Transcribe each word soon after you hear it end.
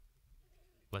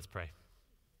Let's pray.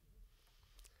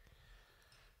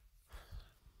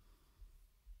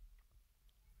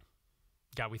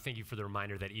 God, we thank you for the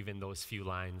reminder that even those few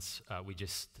lines we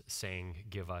just sang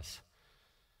give us,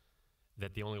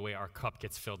 that the only way our cup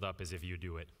gets filled up is if you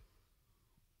do it.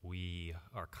 We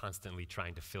are constantly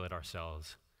trying to fill it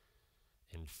ourselves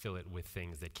and fill it with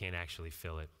things that can't actually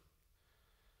fill it.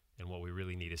 And what we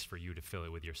really need is for you to fill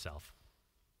it with yourself.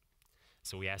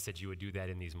 So we ask that you would do that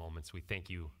in these moments. We thank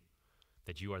you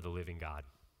that you are the living God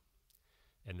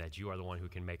and that you are the one who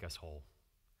can make us whole.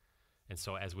 And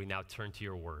so as we now turn to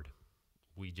your word,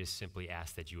 we just simply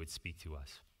ask that you would speak to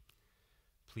us.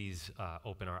 Please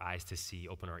open our eyes to see,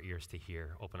 open our ears to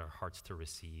hear, open our hearts to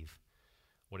receive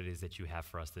what it is that you have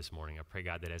for us this morning. I pray,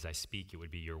 God, that as I speak, it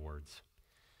would be your words.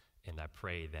 And I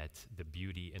pray that the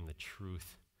beauty and the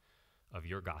truth of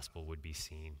your gospel would be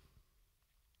seen.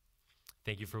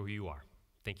 Thank you for who you are.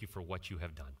 Thank you for what you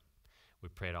have done. We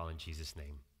pray it all in Jesus'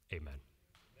 name. Amen.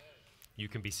 You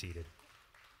can be seated.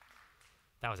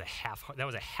 That was a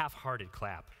half-hearted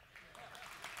clap.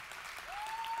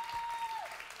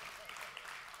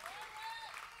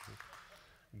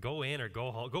 Go in or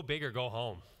go home. Go big or go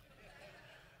home.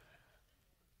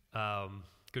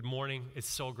 Good morning. It's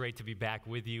so great to be back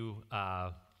with you.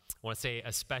 I want to say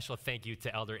a special thank you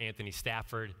to Elder Anthony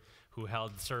Stafford, who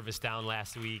held service down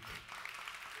last week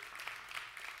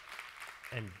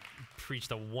and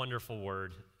preached a wonderful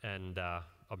word. And I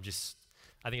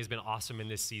think it's been awesome in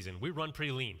this season. We run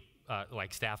pretty lean,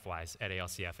 like staff-wise at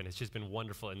ALCF, and it's just been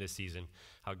wonderful in this season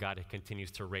how God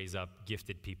continues to raise up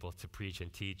gifted people to preach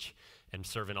and teach and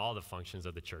serve in all the functions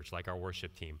of the church, like our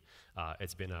worship team.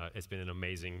 It's been an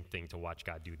amazing thing to watch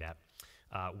God do that.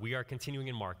 We are continuing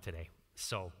in Mark today.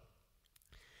 So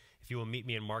if you will meet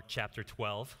me in Mark chapter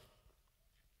 12,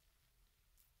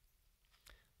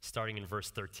 starting in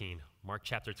verse 13. Mark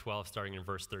chapter 12, starting in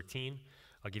verse 13.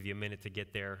 I'll give you a minute to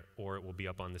get there, or it will be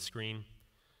up on the screen.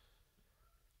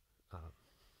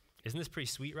 Isn't this pretty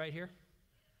sweet right here?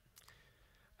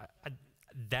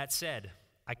 That said,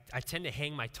 I tend to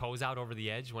hang my toes out over the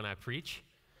edge when I preach,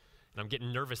 and I'm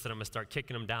getting nervous that I'm going to start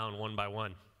kicking them down one by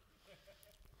one.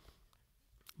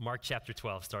 Mark chapter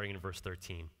 12, starting in verse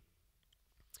 13.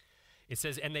 It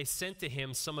says, "And they sent to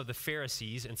him some of the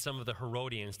Pharisees and some of the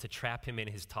Herodians to trap him in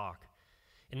his talk.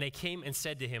 And they came and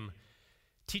said to him,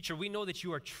 'Teacher, we know that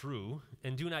you are true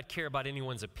and do not care about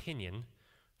anyone's opinion,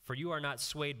 for you are not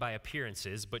swayed by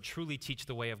appearances, but truly teach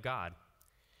the way of God.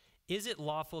 Is it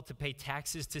lawful to pay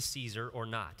taxes to Caesar or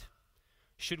not?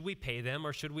 Should we pay them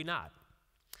or should we not?'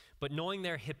 But knowing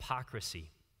their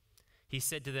hypocrisy, he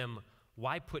said to them,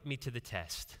 'Why put me to the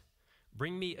test?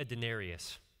 Bring me a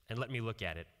denarius and let me look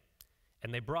at it.'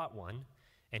 And they brought one,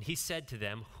 and he said to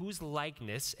them, 'Whose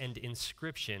likeness and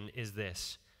inscription is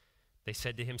this?' They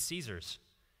said to him, 'Caesar's.'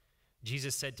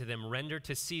 Jesus said to them, 'Render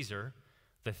to Caesar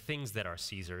the things that are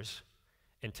Caesar's,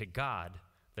 and to God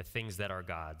the things that are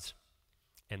God's.'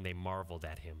 And they marveled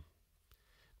at him."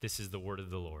 This is the word of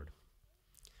the Lord.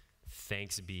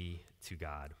 Thanks be to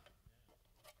God.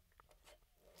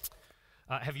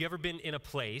 Have you ever been in a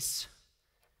place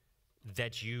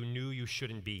that you knew you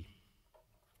shouldn't be?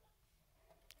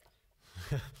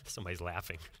 Somebody's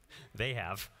laughing. They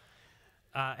have.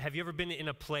 Have you ever been in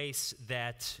a place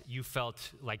that you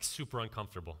felt like super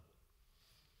uncomfortable?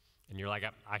 And you're like,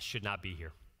 I should not be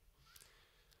here.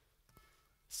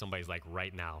 Somebody's like,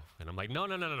 right now. And I'm like, no,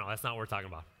 that's not what we're talking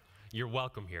about. You're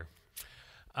welcome here.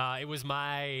 It was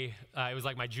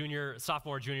like my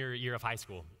sophomore, junior year of high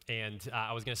school. And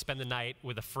I was going to spend the night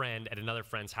with a friend at another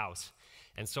friend's house.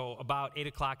 And so about 8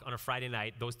 o'clock on a Friday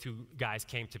night, those two guys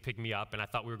came to pick me up, and I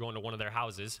thought we were going to one of their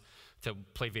houses to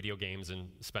play video games and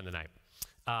spend the night.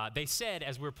 They said,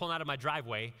 as we were pulling out of my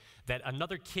driveway, that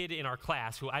another kid in our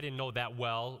class, who I didn't know that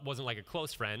well, wasn't like a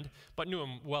close friend, but knew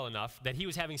him well enough, that he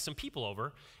was having some people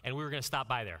over, and we were going to stop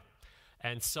by there.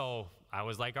 And so I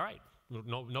was like, all right,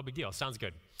 no big deal, sounds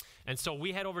good. And so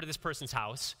we head over to this person's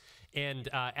house, and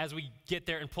as we get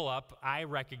there and pull up, I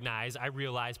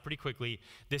realize pretty quickly,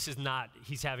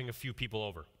 he's having a few people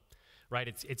over, right?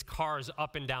 It's cars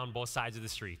up and down both sides of the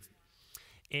street.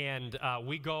 And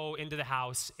we go into the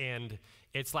house, and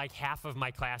it's like half of my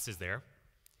class is there,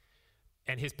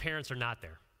 and his parents are not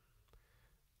there.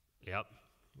 Yep,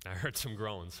 I heard some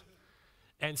groans.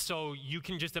 And so you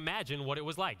can just imagine what it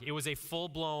was like. It was a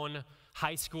full-blown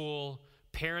high school,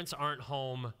 parents aren't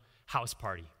home house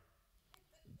party.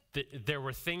 There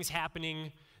were things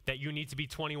happening that you need to be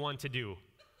 21 to do,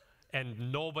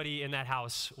 and nobody in that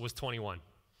house was 21.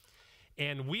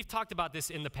 And we've talked about this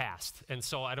in the past, and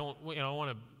so I don't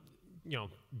want to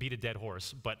beat a dead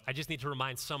horse, but I just need to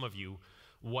remind some of you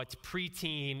what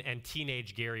preteen and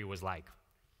teenage Gary was like.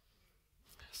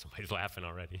 Somebody's laughing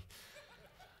already.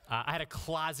 I had a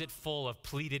closet full of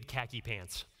pleated khaki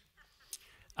pants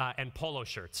and polo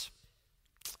shirts.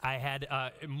 I had,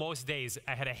 most days,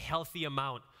 I had a healthy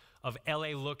amount of LA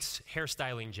Looks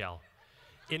hairstyling gel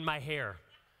in my hair.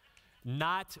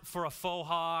 Not for a faux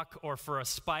hawk or for a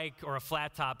spike or a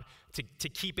flat top, to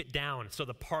keep it down so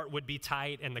the part would be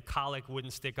tight and the colic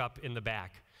wouldn't stick up in the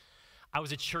back. I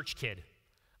was a church kid.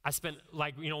 I spent,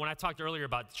 when I talked earlier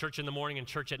about church in the morning and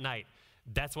church at night,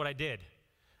 that's what I did.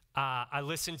 I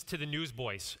listened to the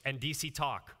Newsboys and DC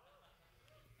Talk.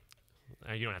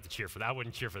 You don't have to cheer for that. I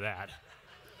wouldn't cheer for that.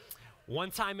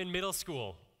 One time in middle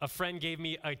school, a friend gave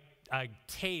me a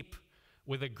tape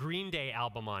with a Green Day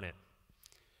album on it.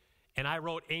 And I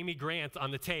wrote Amy Grant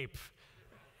on the tape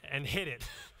and hid it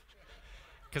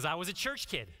because I was a church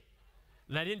kid.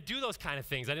 And I didn't do those kind of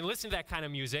things. I didn't listen to that kind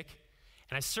of music.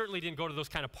 And I certainly didn't go to those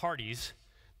kind of parties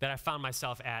that I found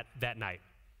myself at that night.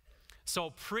 So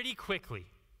pretty quickly,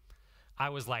 I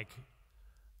was like,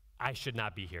 I should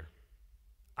not be here.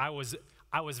 I was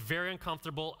very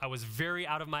uncomfortable. I was very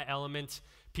out of my element.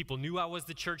 People knew I was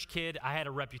the church kid. I had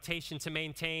a reputation to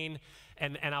maintain.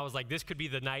 And I was like, this could be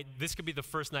the night, this could be the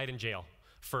first night in jail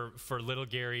for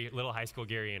little high school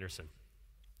Gary Anderson.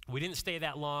 We didn't stay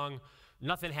that long.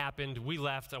 Nothing happened. We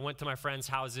left. I went to my friends'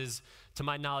 houses. To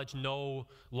my knowledge, no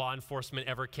law enforcement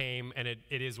ever came, and it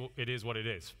is what it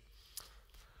is.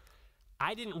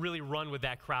 I didn't really run with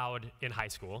that crowd in high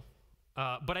school.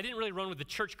 But I didn't really run with the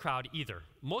church crowd either.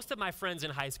 Most of my friends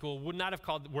in high school were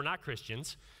not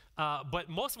Christians, but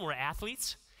most of them were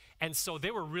athletes, and so they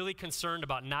were really concerned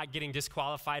about not getting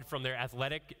disqualified from their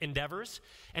athletic endeavors,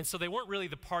 and so they weren't really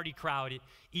the party crowd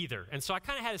either. And so I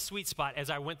kind of had a sweet spot as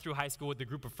I went through high school with the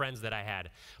group of friends that I had.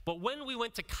 But when we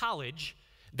went to college,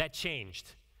 that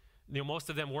changed. Most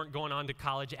of them weren't going on to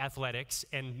college athletics,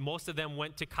 and most of them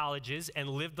went to colleges and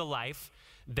lived the life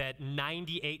that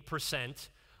 98%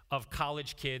 of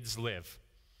college kids live.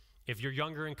 If you're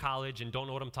younger in college and don't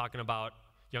know what I'm talking about,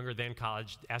 younger than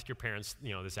college, ask your parents,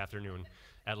 this afternoon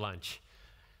at lunch.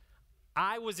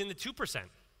 I was in the 2%,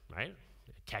 right?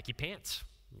 Khaki pants,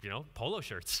 polo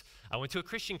shirts. I went to a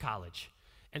Christian college.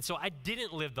 And so I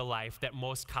didn't live the life that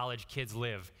most college kids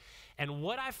live. And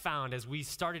what I found as we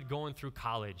started going through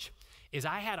college is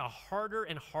I had a harder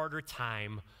and harder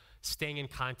time staying in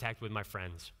contact with my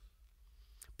friends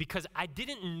because I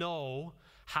didn't know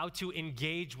how to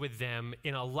engage with them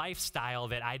in a lifestyle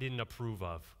that I didn't approve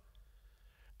of.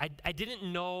 I didn't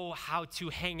know how to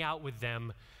hang out with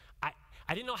them.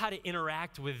 I didn't know how to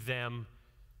interact with them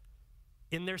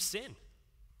in their sin.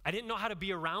 I didn't know how to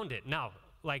be around it. Now,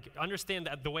 understand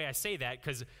that the way I say that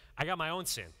because I got my own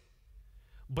sin.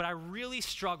 But I really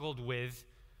struggled with,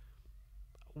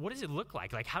 what does it look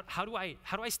like? How do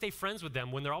I stay friends with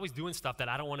them when they're always doing stuff that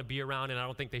I don't want to be around and I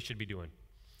don't think they should be doing?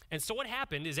 And so what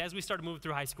happened is as we started moving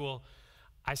through high school,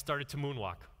 I started to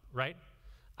moonwalk, right?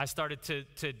 I started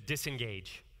to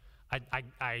disengage.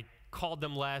 I called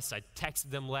them less. I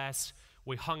texted them less.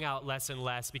 We hung out less and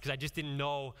less because I just didn't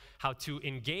know how to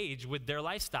engage with their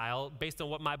lifestyle based on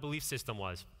what my belief system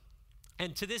was.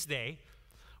 And to this day,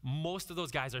 most of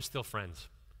those guys are still friends.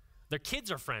 Their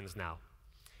kids are friends now.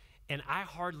 And I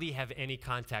hardly have any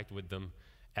contact with them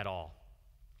at all.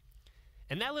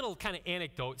 And that little kind of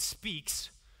anecdote speaks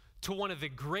to one of the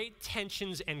great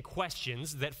tensions and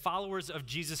questions that followers of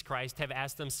Jesus Christ have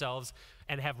asked themselves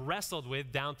and have wrestled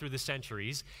with down through the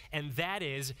centuries, and that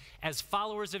is, as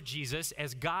followers of Jesus,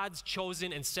 as God's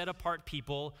chosen and set apart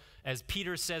people, as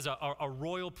Peter says, a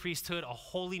royal priesthood, a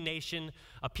holy nation,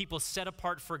 a people set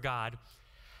apart for God,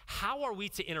 how are we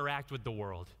to interact with the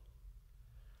world?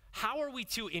 How are we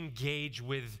to engage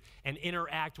with and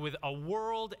interact with a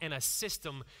world and a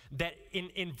system that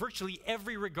in virtually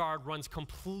every regard runs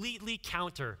completely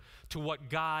counter to what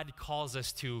God calls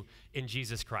us to in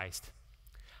Jesus Christ?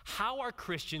 How are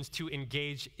Christians to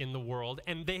engage in the world?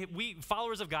 And we,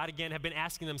 followers of God, again, have been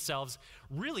asking themselves,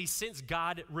 really since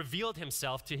God revealed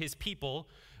himself to his people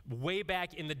way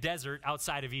back in the desert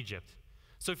outside of Egypt.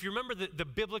 So if you remember the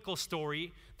biblical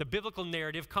story, the biblical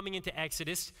narrative coming into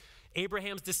Exodus,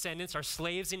 Abraham's descendants are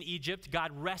slaves in Egypt.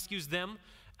 God rescues them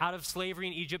out of slavery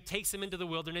in Egypt, takes them into the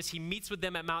wilderness. He meets with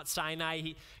them at Mount Sinai.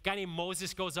 A guy named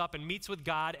Moses goes up and meets with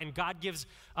God, and God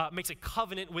makes a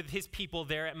covenant with his people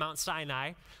there at Mount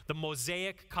Sinai, the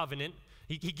Mosaic covenant.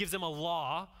 He gives them a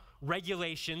law,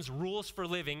 regulations, rules for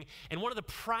living, and one of the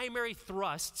primary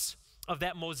thrusts of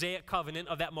that Mosaic covenant,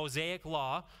 of that Mosaic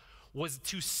law, was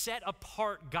to set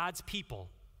apart God's people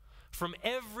from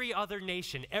every other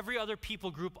nation, every other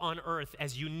people group on earth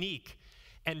as unique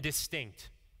and distinct.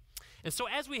 And so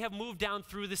as we have moved down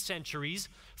through the centuries,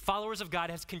 followers of God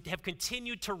have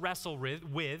continued to wrestle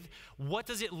with what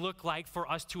does it look like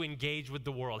for us to engage with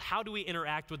the world? How do we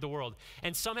interact with the world?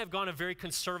 And some have gone a very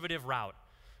conservative route.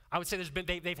 I would say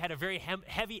they've had a very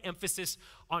heavy emphasis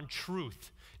on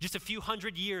truth. Just a few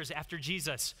hundred years after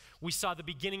Jesus, we saw the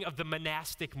beginning of the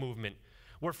monastic movement,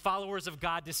 where followers of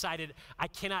God decided, I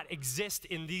cannot exist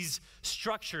in these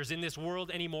structures, in this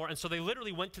world anymore. And so they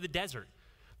literally went to the desert.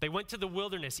 They went to the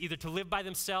wilderness, either to live by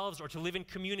themselves or to live in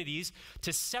communities,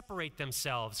 to separate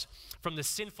themselves from the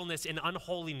sinfulness and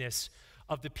unholiness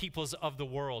of the peoples of the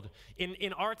world.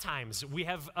 In our times, we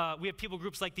have people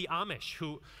groups like the Amish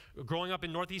who, growing up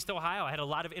in Northeast Ohio, I had a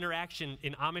lot of interaction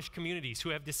in Amish communities who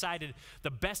have decided the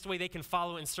best way they can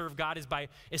follow and serve God is by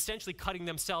essentially cutting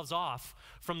themselves off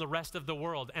from the rest of the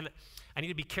world. And I need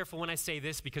to be careful when I say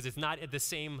this because it's not at the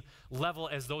same level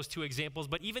as those two examples,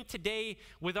 but even today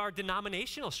with our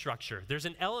denominational structure, there's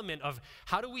an element of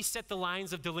how do we set the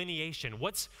lines of delineation?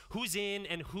 Who's in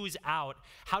and who's out?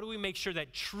 How do we make sure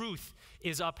that truth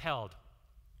is upheld?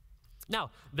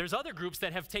 Now, there's other groups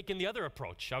that have taken the other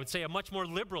approach. I would say a much more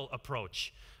liberal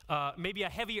approach, maybe a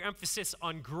heavier emphasis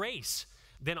on grace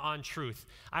than on truth.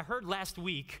 I heard last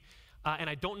week, and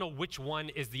I don't know which one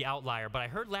is the outlier, but I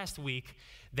heard last week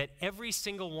that every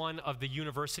single one of the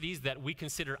universities that we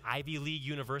consider Ivy League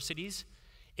universities,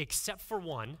 except for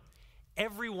one,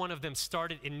 every one of them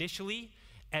started initially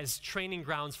as training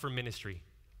grounds for ministry.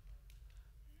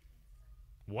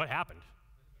 What happened?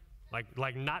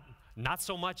 Like not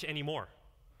so much anymore.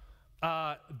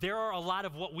 There are a lot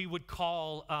of what we would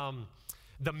call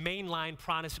the mainline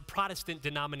Protestant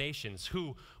denominations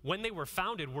who, when they were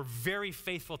founded, were very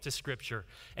faithful to Scripture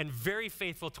and very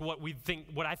faithful to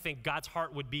what I think God's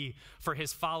heart would be for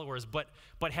His followers, but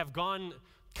have gone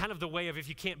kind of the way of if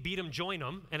you can't beat them, join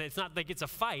them, and it's not like it's a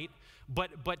fight.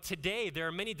 But today there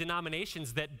are many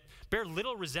denominations that bear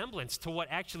little resemblance to what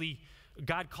actually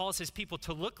God calls His people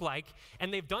to look like,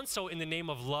 and they've done so in the name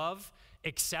of love,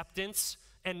 acceptance.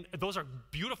 And those are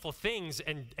beautiful things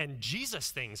and Jesus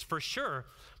things for sure,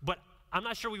 but I'm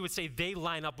not sure we would say they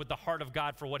line up with the heart of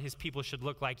God for what His people should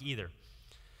look like either.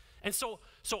 And so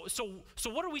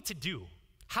what are we to do?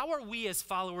 How are we as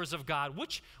followers of God?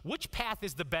 Which path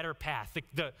is the better path?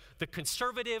 The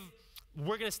conservative,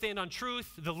 we're going to stand on truth.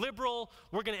 The liberal,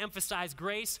 we're going to emphasize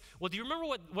grace. Well, do you remember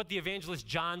what the evangelist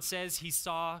John says he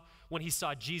saw when he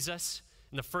saw Jesus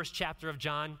in the first chapter of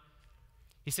John?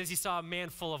 He says he saw a man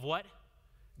full of what?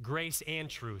 Grace and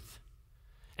truth.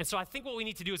 And so I think what we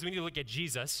need to do is we need to look at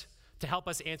Jesus to help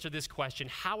us answer this question.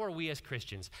 How are we as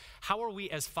Christians? How are we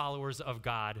as followers of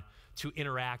God to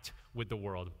interact with the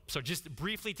world? So just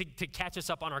briefly to catch us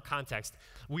up on our context,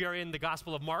 we are in the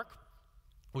Gospel of Mark,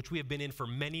 which we have been in for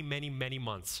many, many, many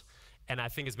months. And I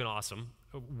think it's been awesome,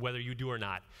 whether you do or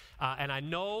not. And I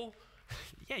know,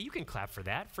 yeah, you can clap for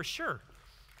that, for sure.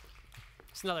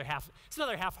 It's another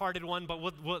half-hearted one, but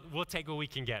we'll take what we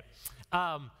can get.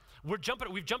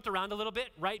 We've jumped around a little bit,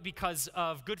 right? Because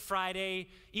of Good Friday,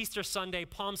 Easter Sunday,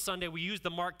 Palm Sunday, we used the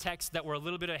Mark text that were a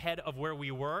little bit ahead of where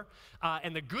we were.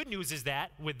 And the good news is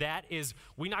that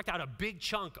we knocked out a big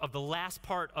chunk of the last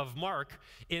part of Mark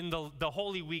in the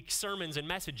Holy Week sermons and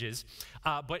messages.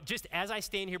 But just as I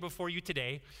stand here before you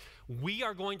today, we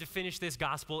are going to finish this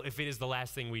gospel if it is the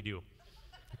last thing we do.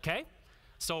 Okay?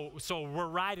 So we're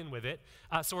riding with it.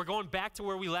 So we're going back to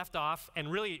where we left off,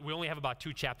 and really we only have about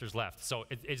 2 chapters left. So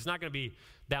it's not going to be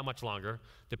that much longer,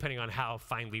 depending on how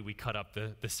finely we cut up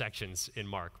the sections in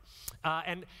Mark.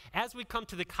 And as we come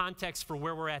to the context for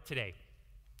where we're at today,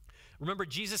 remember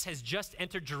Jesus has just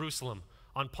entered Jerusalem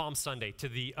on Palm Sunday to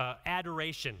the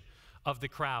adoration of the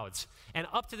crowds. And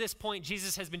up to this point,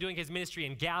 Jesus has been doing his ministry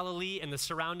in Galilee and the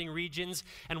surrounding regions.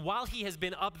 And while he has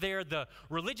been up there, the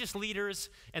religious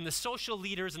leaders and the social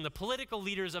leaders and the political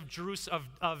leaders of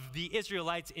the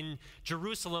Israelites in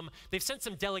Jerusalem, they've sent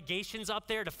some delegations up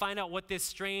there to find out what this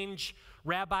strange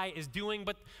rabbi is doing.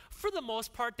 But for the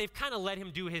most part, they've kind of let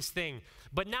him do his thing.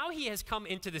 But now he has come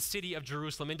into the city of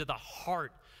Jerusalem, into the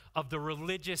heart of the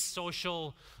religious,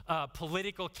 social,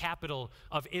 political capital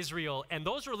of Israel. And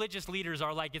those religious leaders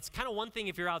are like, it's kind of one thing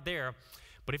if you're out there,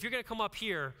 but if you're going to come up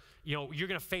here, you're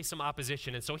going to face some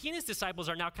opposition. And so he and his disciples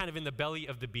are now kind of in the belly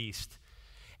of the beast.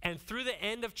 And through the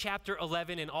end of chapter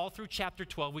 11 and all through chapter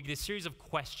 12, we get a series of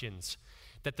questions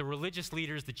that the religious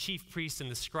leaders, the chief priests and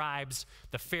the scribes,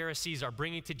 the Pharisees are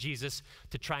bringing to Jesus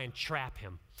to try and trap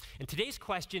him. And today's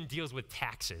question deals with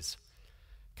taxes.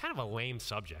 Kind of a lame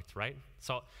subject, right?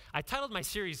 So I titled my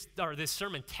series, or this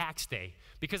sermon, Tax Day,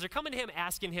 because they're coming to him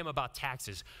asking him about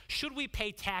taxes. Should we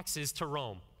pay taxes to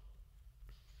Rome?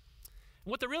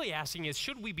 What they're really asking is,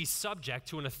 should we be subject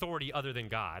to an authority other than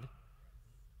God?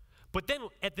 But then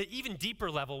at the even deeper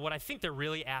level, what I think they're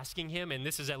really asking him, and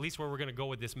this is at least where we're going to go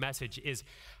with this message, is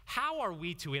how are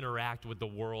we to interact with the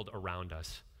world around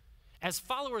us? As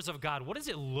followers of God, what does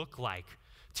it look like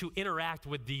to interact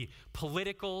with the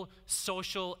political,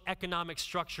 social, economic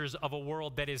structures of a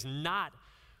world that is not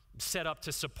set up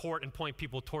to support and point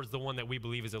people towards the one that we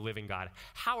believe is a living God?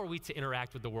 How are we to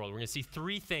interact with the world? We're going to see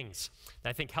three things that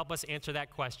I think help us answer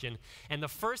that question. And the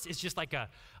first is just like a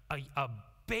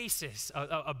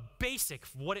basic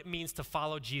what it means to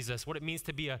follow Jesus, what it means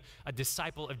to be a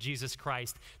disciple of Jesus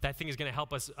Christ, that I think is going to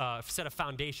help us set a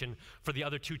foundation for the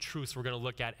other two truths we're going to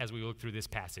look at as we look through this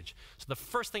passage. So the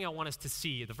first thing I want us to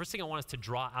see, the first thing I want us to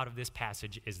draw out of this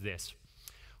passage is this.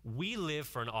 We live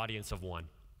for an audience of one.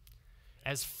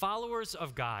 As followers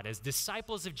of God, as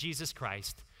disciples of Jesus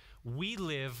Christ, we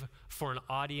live for an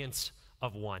audience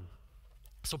of one.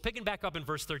 So picking back up in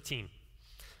verse 13,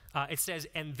 it says,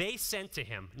 and they sent to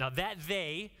him. Now that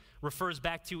they refers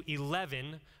back to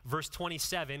 11, verse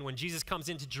 27, when Jesus comes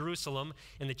into Jerusalem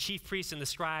and the chief priests and the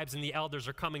scribes and the elders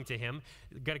are coming to him.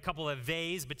 Got a couple of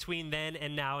theys between then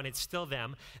and now, and it's still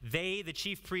them. They, the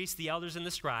chief priests, the elders, and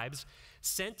the scribes,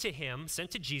 sent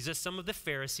to Jesus, some of the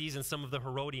Pharisees and some of the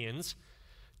Herodians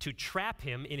to trap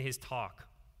him in his talk.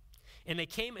 And they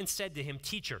came and said to him,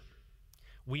 Teacher,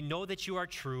 we know that you are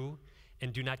true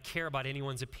and do not care about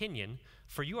anyone's opinion,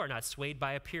 for you are not swayed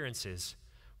by appearances,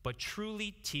 but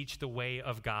truly teach the way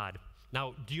of God.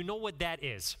 Now, do you know what that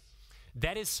is?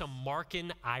 That is some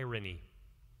Markan irony.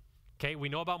 Okay, we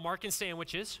know about Markan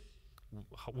sandwiches.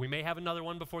 We may have another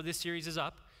one before this series is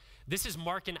up. This is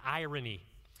Markan irony,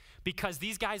 because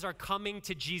these guys are coming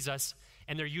to Jesus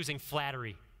and they're using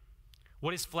flattery.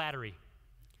 What is flattery?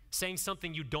 Saying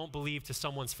something you don't believe to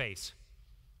someone's face.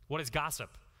 What is gossip?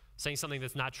 Saying something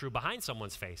that's not true behind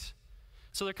someone's face.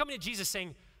 So they're coming to Jesus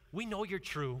saying, we know you're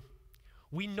true.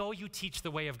 We know you teach the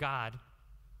way of God.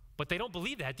 But they don't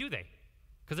believe that, do they?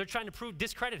 Because they're trying to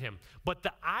discredit him. But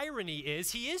the irony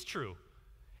is he is true.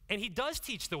 And he does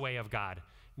teach the way of God.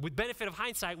 With benefit of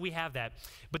hindsight, we have that.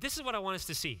 But this is what I want us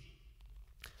to see.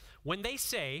 When they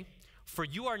say, for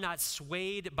you are not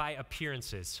swayed by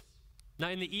appearances. Now,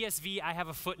 in the ESV, I have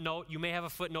a footnote. You may have a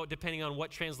footnote depending on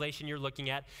what translation you're looking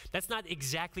at. That's not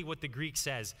exactly what the Greek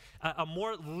says. A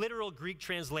more literal Greek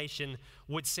translation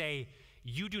would say,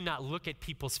 you do not look at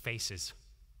people's faces.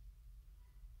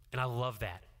 And I love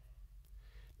that.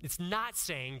 It's not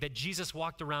saying that Jesus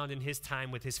walked around in his time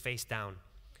with his face down,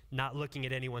 not looking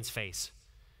at anyone's face.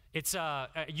 It's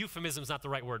euphemism is not the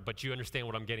right word, but you understand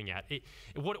what I'm getting at.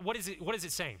 What is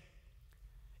it saying?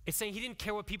 It's saying he didn't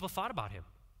care what people thought about him.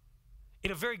 In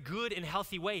a very good and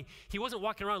healthy way. He wasn't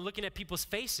walking around looking at people's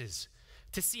faces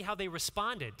to see how they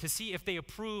responded, to see if they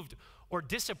approved or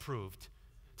disapproved,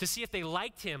 to see if they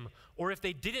liked him or if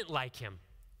they didn't like him.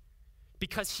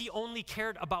 Because he only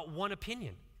cared about one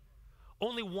opinion.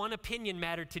 Only one opinion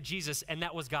mattered to Jesus, and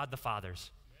that was God the Father's.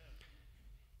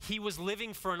 He was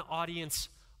living for an audience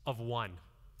of one.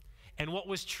 And what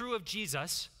was true of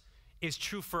Jesus is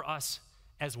true for us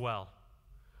as well.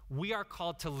 We are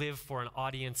called to live for an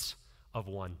audience of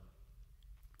one.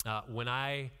 When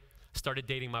I started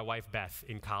dating my wife, Beth,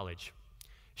 in college,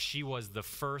 she was the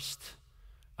first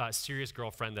serious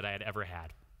girlfriend that I had ever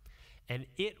had. And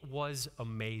it was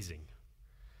amazing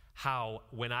how,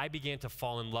 when I began to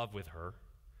fall in love with her,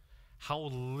 how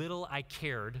little I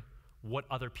cared what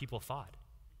other people thought.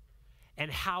 And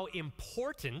how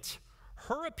important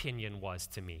her opinion was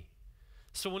to me.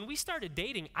 So when we started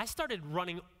dating, I started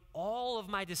running all of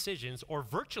my decisions, or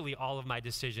virtually all of my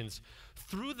decisions,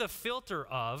 through the filter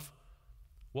of,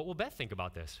 what will Beth think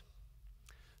about this?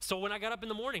 So when I got up in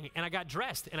the morning and I got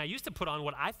dressed, and I used to put on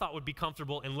what I thought would be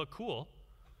comfortable and look cool,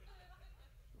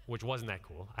 which wasn't that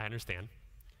cool, I understand.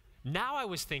 Now I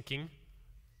was thinking,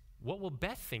 what will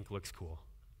Beth think looks cool?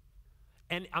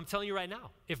 And I'm telling you right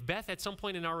now, if Beth at some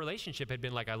point in our relationship had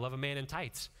been like, I love a man in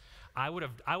tights, I would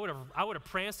have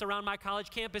pranced around my college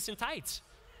campus in tights.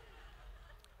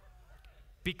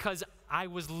 Because I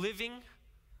was living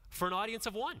for an audience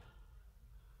of one.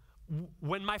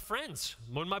 When my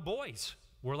boys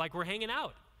were like, we're hanging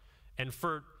out. And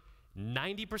for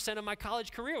 90% of my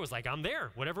college career, it was like, I'm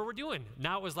there, whatever we're doing.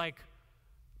 Now it was like,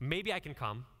 maybe I can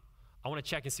come. I want to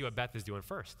check and see what Beth is doing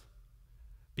first.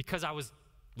 Because I was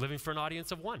living for an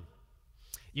audience of one.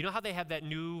 You know how they have that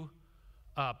new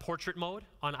portrait mode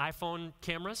on iPhone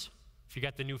cameras? If you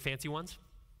got the new fancy ones?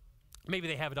 Maybe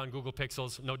they have it on Google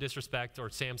Pixels, no disrespect, or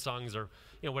Samsungs, or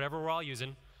whatever we're all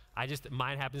using.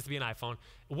 Mine happens to be an iPhone.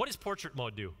 What does portrait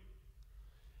mode do?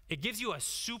 It gives you a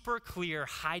super clear,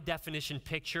 high-definition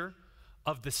picture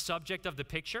of the subject of the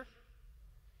picture,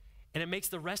 and it makes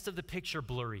the rest of the picture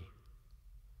blurry.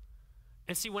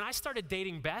 And see, when I started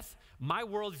dating Beth, my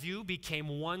worldview became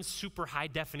one super high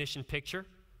definition picture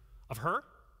of her,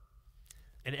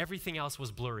 and everything else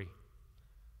was blurry.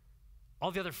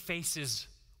 All the other faces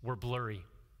were blurry.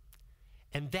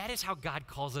 And that is how God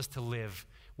calls us to live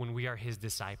when we are his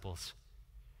disciples.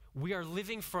 We are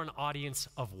living for an audience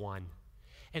of one.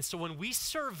 And so when we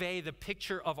survey the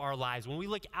picture of our lives, when we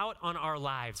look out on our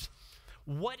lives,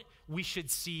 what we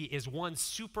should see is one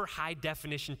super high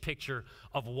definition picture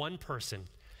of one person,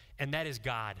 and that is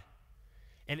God.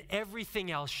 And everything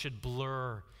else should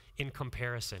blur in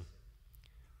comparison,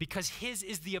 because his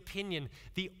is the opinion,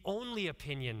 the only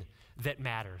opinion that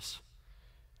matters.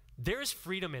 There's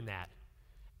freedom in that.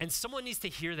 And someone needs to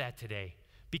hear that today,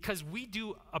 because we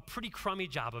do a pretty crummy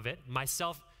job of it,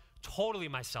 totally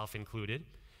myself included.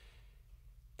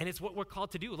 And it's what we're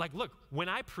called to do. Like, look, when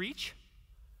I preach,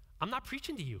 I'm not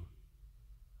preaching to you.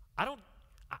 I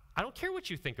don't care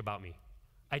what you think about me.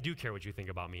 I do care what you think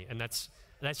about me, and that's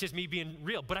just me being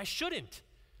real. But I shouldn't,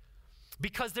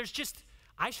 because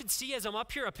I should see as I'm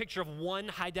up here a picture of one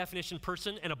high definition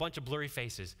person and a bunch of blurry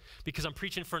faces, because I'm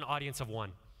preaching for an audience of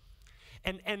one.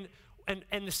 And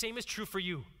the same is true for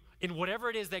you. In whatever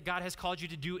it is that God has called you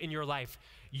to do in your life,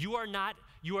 you are not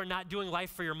doing life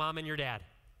for your mom and your dad.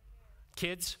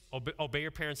 Kids, obey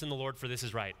your parents in the Lord, for this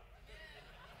is right.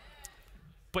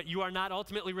 But you are not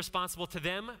ultimately responsible to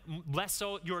them, less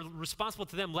so. You're responsible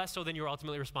to them less so than you're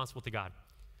ultimately responsible to God.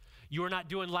 You are not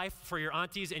doing life for your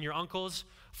aunties and your uncles,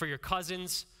 for your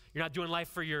cousins. You're not doing life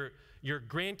for your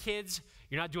grandkids.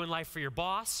 You're not doing life for your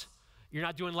boss. You're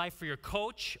not doing life for your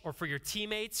coach or for your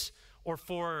teammates or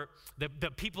for the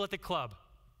people at the club.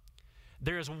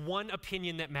 There is one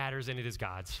opinion that matters, and it is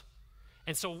God's.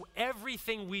 And so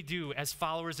everything we do as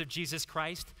followers of Jesus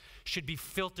Christ should be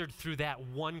filtered through that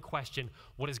one question: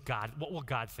 what will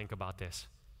God think about this?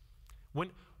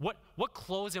 What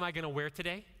clothes am I going to wear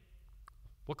today?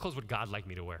 What clothes would God like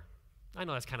me to wear? I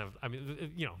know that's kind of,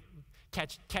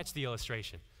 catch the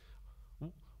illustration.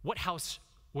 What house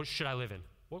should I live in?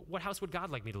 What house would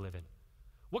God like me to live in?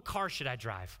 What car should I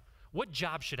drive? What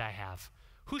job should I have?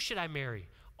 Who should I marry?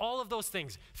 All of those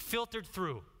things filtered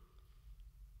through.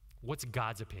 What's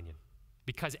God's opinion?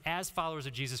 Because as followers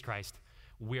of Jesus Christ,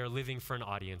 we are living for an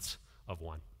audience of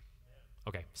one.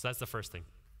 Okay, so that's the first thing.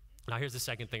 Now here's the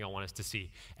second thing I want us to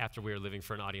see after we are living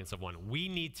for an audience of one. We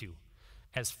need to,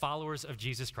 as followers of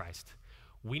Jesus Christ,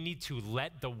 we need to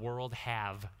let the world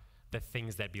have the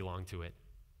things that belong to it.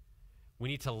 We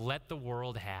need to let the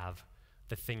world have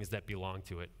the things that belong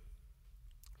to it.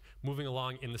 Moving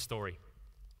along in the story.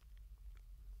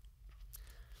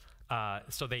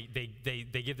 So they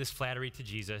give this flattery to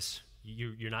Jesus.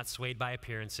 You're not swayed by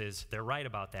appearances. They're right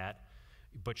about that.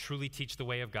 But truly teach the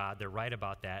way of God. They're right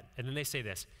about that. And then they say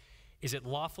this: is it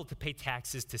lawful to pay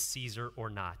taxes to Caesar or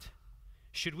not?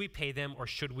 Should we pay them or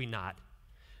should we not?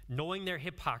 Knowing their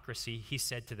hypocrisy, he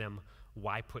said to them,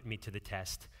 why put me to the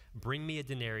test? Bring me a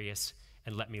denarius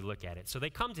and let me look at it. So they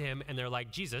come to him and they're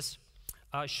like, Jesus,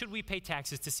 should we pay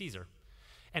taxes to Caesar?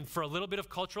 And for a little bit of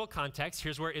cultural context,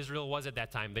 here's where Israel was at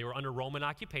that time. They were under Roman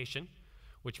occupation,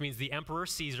 which means the Emperor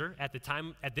Caesar, at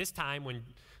this time when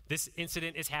this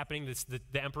incident is happening,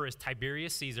 the emperor is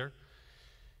Tiberius Caesar.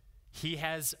 He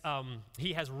has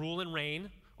rule and reign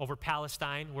over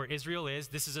Palestine, where Israel is.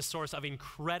 This is a source of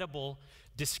incredible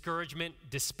discouragement,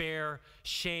 despair,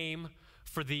 shame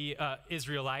for the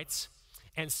Israelites.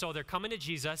 And so they're coming to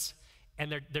Jesus, and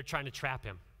they're trying to trap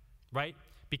him, right?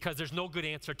 Because there's no good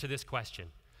answer to this question.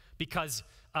 Because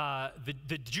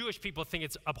the Jewish people think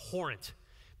it's abhorrent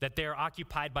that they're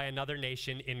occupied by another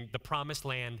nation in the promised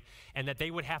land, and that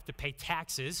they would have to pay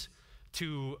taxes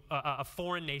to a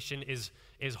foreign nation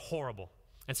is horrible.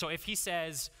 And so if he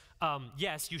says,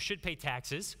 yes, you should pay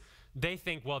taxes, they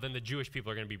think, well, then the Jewish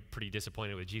people are going to be pretty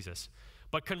disappointed with Jesus.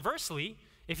 But conversely,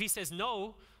 if he says,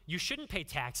 no, you shouldn't pay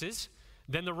taxes,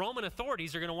 then the Roman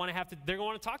authorities are going to want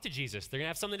to talk to Jesus. They're going to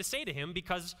have something to say to him,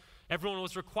 because everyone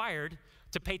was required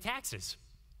to pay taxes.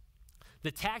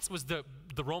 The tax was the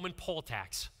Roman poll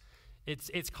tax.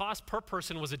 Its cost per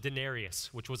person was a denarius,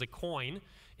 which was a coin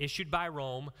issued by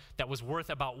Rome that was worth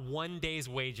about 1 day's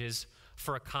wages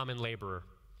for a common laborer.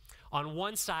 On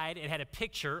one side, it had a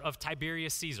picture of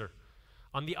Tiberius Caesar.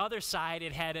 On the other side,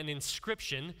 it had an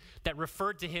inscription that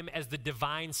referred to him as the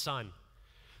divine son.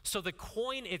 So the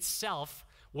coin itself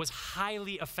was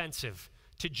highly offensive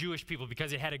to Jewish people,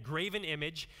 because it had a graven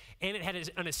image and it had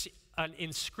an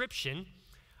inscription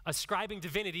ascribing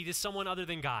divinity to someone other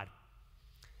than God.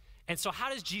 And so how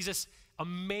does Jesus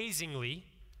amazingly,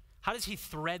 how does he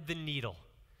thread the needle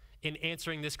in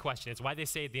answering this question? It's why they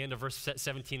say at the end of verse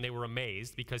 17 they were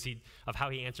amazed, because of how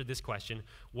he answered this question.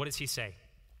 What does he say?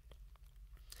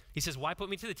 He says, why put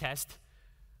me to the test?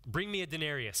 Bring me a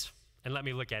denarius and let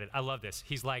me look at it. I love this.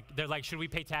 They're like, should we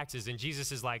pay taxes? And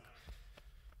Jesus is like,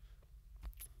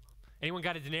 anyone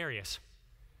got a denarius?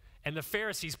 And the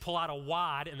Pharisees pull out a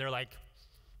wad and they're like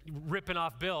ripping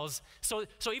off bills. So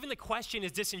even the question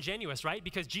is disingenuous, right?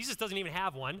 Because Jesus doesn't even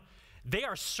have one. They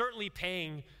are certainly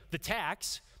paying the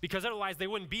tax because otherwise they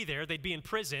wouldn't be there. They'd be in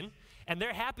prison. And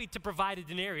they're happy to provide a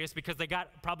denarius because they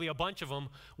got probably a bunch of them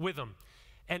with them.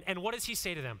 And what does he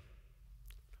say to them?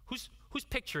 Whose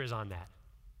picture is on that?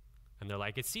 And they're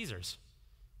like, it's Caesar's.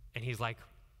 And he's like,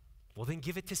 well, then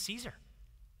give it to Caesar.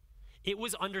 It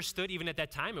was understood, even at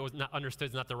that time, it was not understood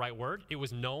is not the right word. It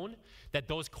was known that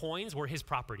those coins were his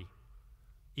property.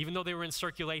 Even though they were in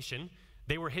circulation,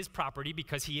 they were his property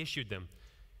because he issued them.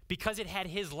 Because it had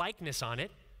his likeness on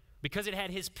it, because it had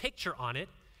his picture on it,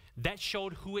 that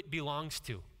showed who it belongs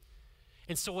to.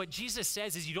 And so what Jesus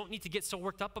says is you don't need to get so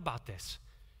worked up about this.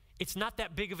 It's not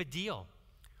that big of a deal.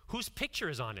 Whose picture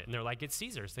is on it? And they're like, it's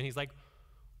Caesar's. And he's like,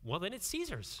 well, then it's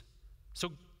Caesar's.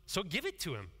 So give it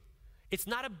to him. It's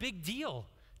not a big deal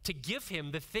to give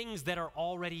him the things that are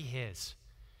already his.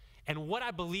 And what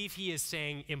I believe he is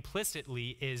saying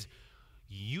implicitly is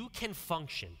you can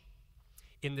function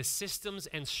in the systems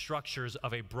and structures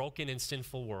of a broken and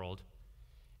sinful world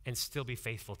and still be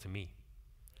faithful to me.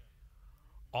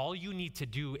 All you need to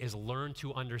do is learn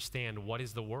to understand what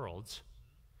is the world's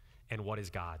and what is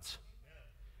God's.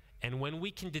 And when we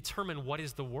can determine what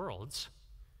is the world's,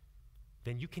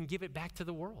 then you can give it back to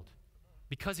the world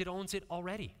because it owns it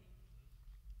already.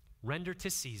 Render to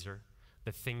Caesar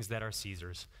the things that are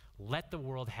Caesar's. Let the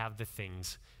world have the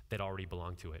things that already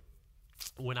belong to it.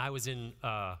 When I was in,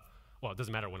 it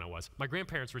doesn't matter when I was. My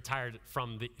grandparents retired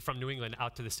from New England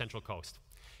out to the Central Coast.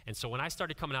 And so when I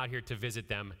started coming out here to visit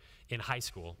them in high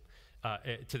school,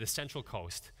 to the Central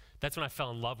Coast, that's when I fell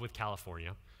in love with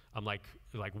California. I'm like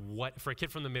what, for a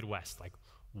kid from the Midwest, like,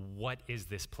 what is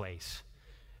this place?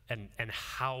 And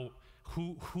how,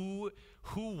 who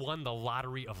won the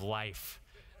lottery of life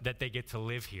that they get to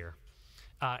live here?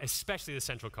 Especially the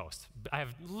Central Coast. I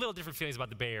have little different feelings about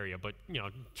the Bay Area, but,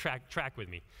 track with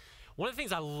me. One of the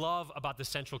things I love about the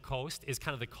Central Coast is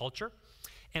kind of the culture.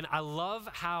 And I love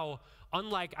how,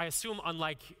 unlike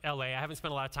LA, I haven't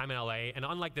spent a lot of time in LA, and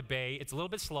unlike the Bay, it's a little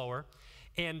bit slower.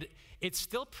 And it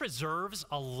still preserves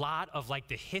a lot of like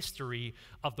the history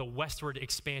of the westward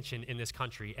expansion in this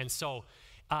country. And so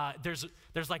there's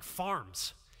like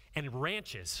farms and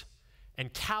ranches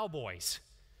and cowboys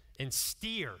and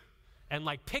steer and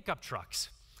like pickup trucks.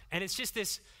 And it's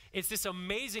this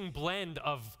amazing blend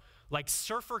of like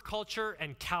surfer culture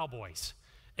and cowboys.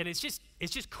 And it's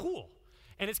just cool.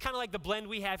 And it's kind of like the blend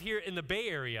we have here in the Bay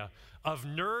Area of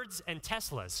nerds and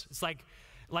Teslas. It's like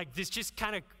this just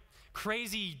kind of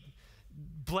crazy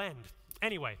blend.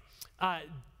 Anyway,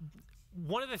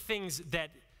 one of the things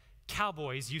that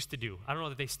cowboys used to do, I don't know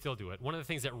that they still do it, one of the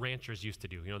things that ranchers used to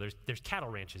do, there's cattle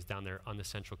ranches down there on the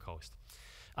Central Coast.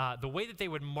 The way that they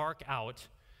would mark out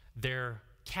their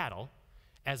cattle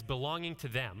as belonging to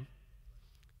them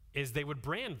is they would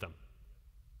brand them.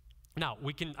 Now,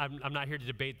 I'm not here to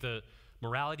debate the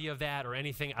morality of that or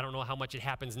anything. I don't know how much it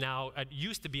happens now. It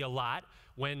used to be a lot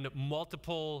when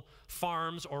multiple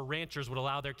farms or ranchers would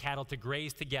allow their cattle to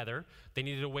graze together. They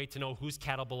needed a way to know whose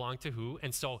cattle belonged to who,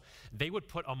 and so they would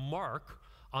put a mark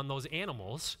on those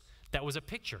animals that was a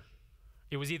picture.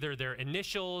 It was either their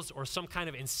initials or some kind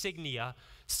of insignia,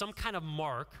 some kind of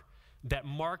mark that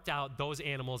marked out those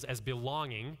animals as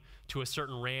belonging to a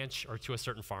certain ranch or to a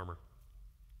certain farmer.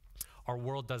 Our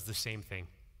world does the same thing.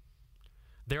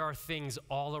 There are things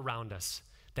all around us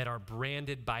that are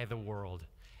branded by the world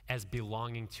as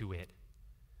belonging to it.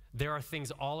 There are things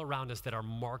all around us that are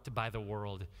marked by the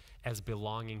world as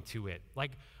belonging to it.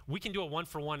 Like, we can do a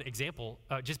one-for-one example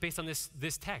just based on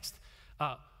this text.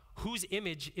 Whose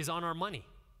image is on our money?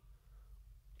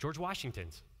 George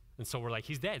Washington's. And so we're like,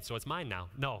 he's dead, so it's mine now.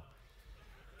 No.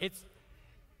 It's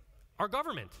our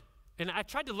government. And I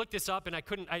tried to look this up, and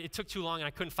it took too long, and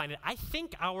I couldn't find it. I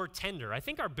think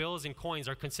our bills and coins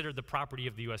are considered the property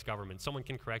of the U.S. government. Someone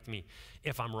can correct me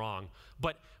if I'm wrong.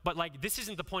 But like, this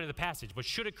isn't the point of the passage. But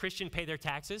should a Christian pay their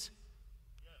taxes?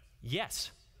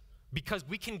 Yes. Because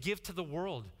we can give to the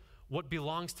world what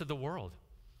belongs to the world.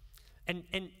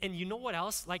 And you know what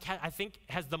else? Like, I think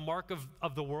has the mark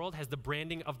of the world, has the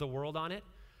branding of the world on it?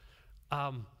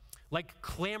 Like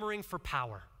clamoring for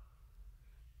power.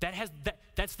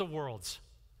 That's the world's.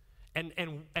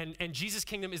 And Jesus'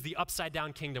 kingdom is the upside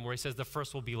down kingdom where he says the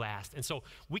first will be last. And so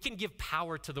we can give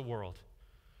power to the world.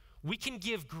 We can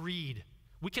give greed.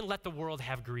 We can let the world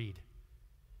have greed.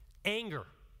 Anger.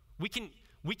 We can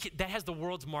that has the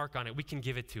world's mark on it. We can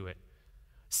give it to it.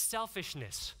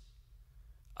 selfishness,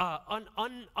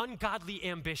 ungodly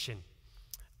ambition,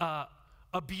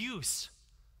 abuse,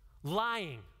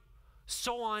 lying,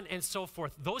 so on and so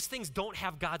forth. Those things don't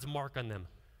have God's mark on them.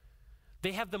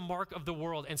 They have the mark of the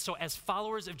world. And so as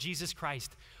followers of Jesus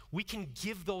Christ, we can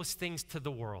give those things to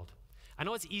the world. I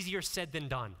know it's easier said than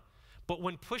done, but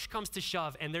when push comes to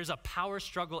shove and there's a power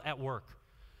struggle at work,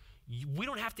 we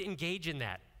don't have to engage in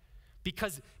that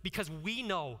because we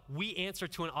know we answer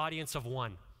to an audience of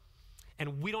one.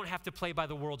 And we don't have to play by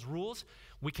the world's rules.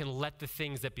 We can let the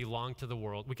things that belong to the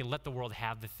world, we can let the world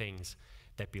have the things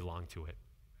that belong to it.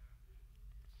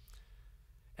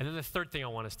 And then the third thing I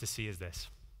want us to see is this.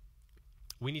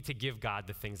 We need to give God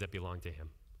the things that belong to him.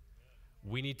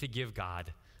 We need to give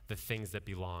God the things that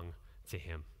belong to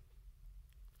him.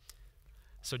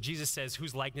 So Jesus says,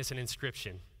 whose likeness and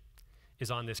inscription is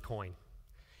on this coin?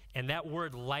 And that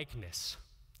word likeness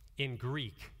in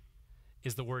Greek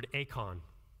is the word eikon,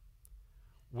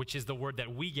 which is the word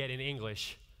that we get in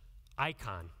English,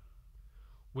 icon,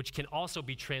 which can also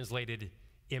be translated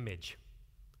image.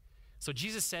 So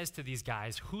Jesus says to these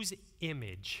guys, whose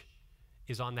image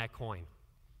is on that coin?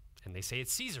 And they say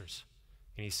it's Caesar's.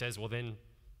 And he says, well, then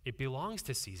it belongs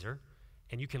to Caesar,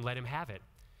 and you can let him have it.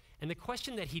 And the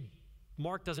question that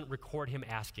Mark doesn't record him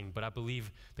asking, but I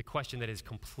believe the question that is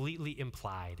completely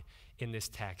implied in this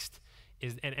text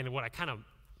is, and what I kind of,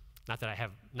 not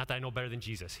that I know better than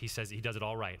Jesus, he says he does it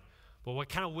all right, but what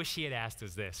I kind of wish he had asked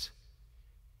is this,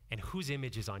 and whose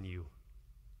image is on you?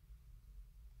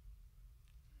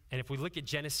 And if we look at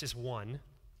Genesis 1,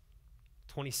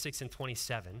 26 and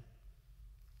 27,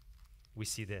 we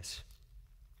see this.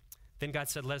 Then God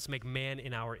said, let us make man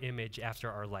in our image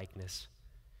after our likeness,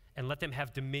 and let them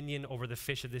have dominion over the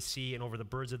fish of the sea and over the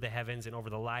birds of the heavens and over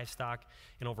the livestock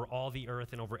and over all the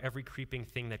earth and over every creeping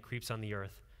thing that creeps on the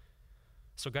earth.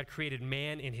 So God created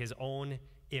man in his own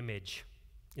image.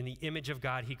 In the image of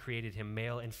God, he created him,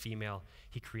 male and female,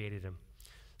 he created him.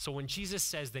 So when Jesus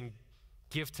says, then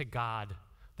give to God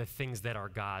the things that are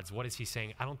God's, what is he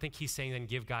saying? I don't think he's saying then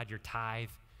give God your tithe,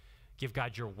 give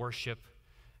God your worship,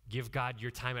 give God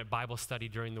your time at Bible study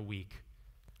during the week.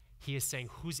 He is saying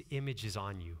whose image is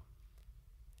on you?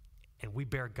 And we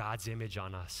bear God's image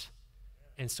on us.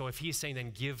 And so if he is saying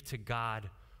then give to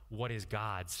God what is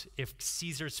God's, if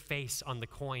Caesar's face on the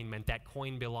coin meant that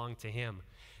coin belonged to him,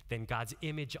 then God's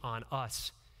image on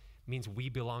us means we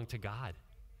belong to God.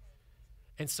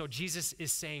 And so Jesus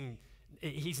is saying,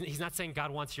 he's not saying God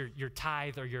wants your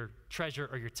tithe or your treasure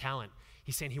or your talent.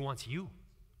 He's saying he wants you.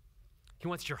 He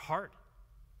wants your heart.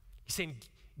 He's saying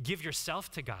give yourself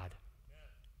to God.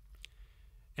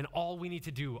 And all we need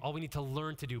to do, all we need to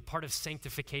learn to do, part of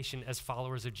sanctification as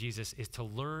followers of Jesus is to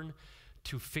learn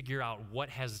to figure out what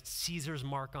has Caesar's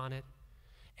mark on it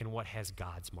and what has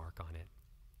God's mark on it.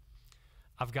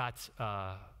 I've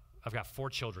got 4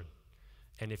 children.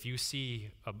 And if you see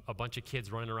a bunch of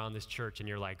kids running around this church and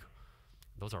you're like,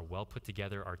 those are well put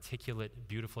together, articulate,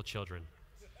 beautiful children.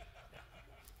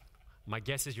 My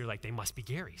guess is you're like, they must be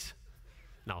Gary's.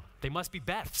 No, they must be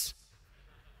Beth's.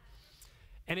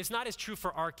 And it's not as true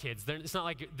for our kids.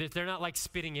 They're not like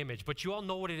spitting image, but you all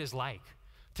know what it is like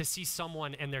to see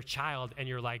someone and their child, and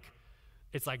you're like,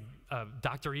 it's like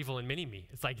Dr. Evil and Mini-Me.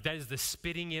 It's like that is the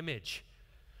spitting image.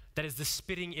 That is the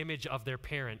spitting image of their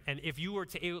parent. And if you were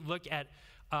to look at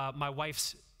my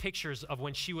wife's pictures of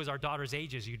when she was our daughter's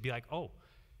ages, you'd be like, oh,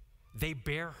 they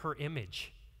bear her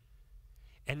image.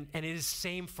 And it is the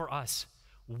same for us.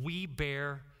 We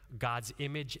bear God's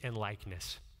image and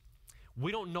likeness.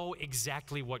 We don't know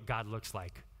exactly what God looks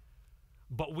like,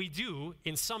 but we do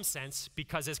in some sense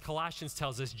because as Colossians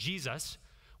tells us, Jesus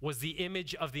was the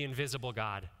image of the invisible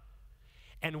God.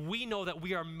 And we know that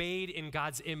we are made in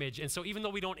God's image. And so even though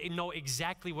we don't know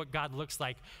exactly what God looks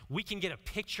like, we can get a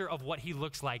picture of what he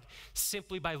looks like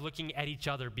simply by looking at each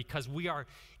other because we are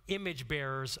image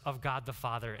bearers of God the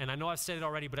Father. And I know I've said it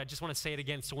already, but I just want to say it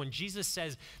again. So when Jesus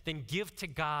says, then give to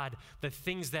God the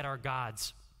things that are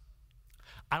God's,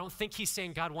 I don't think he's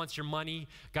saying God wants your money,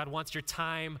 God wants your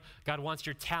time, God wants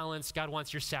your talents, God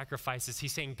wants your sacrifices.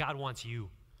 He's saying God wants you.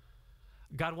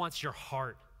 God wants your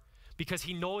heart. Because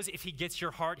he knows if he gets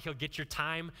your heart, he'll get your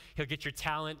time, he'll get your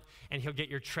talent, and he'll get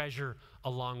your treasure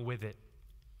along with it.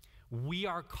 We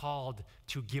are called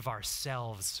to give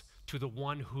ourselves to the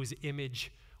one whose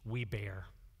image we bear.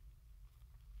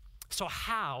 So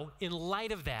how, in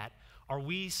light of that, are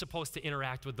we supposed to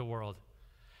interact with the world?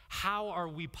 How are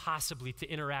we possibly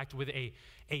to interact with a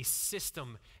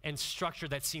system and structure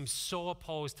that seems so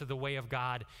opposed to the way of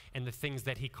God and the things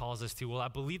that he calls us to? Well, I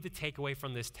believe the takeaway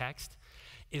from this text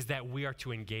is that we are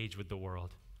to engage with the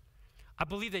world. I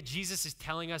believe that Jesus is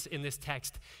telling us in this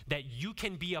text that you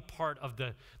can be a part of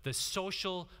the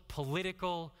social,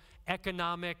 political,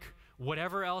 economic,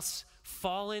 whatever else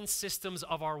fallen systems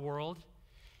of our world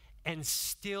and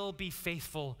still be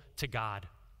faithful to God.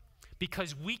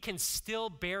 Because we can still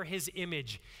bear his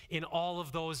image in all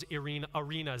of those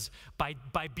arenas by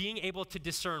being able to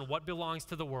discern what belongs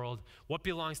to the world, what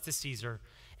belongs to Caesar,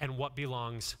 and what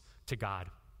belongs to God.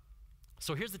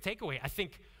 So here's the takeaway. I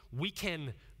think we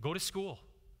can go to school.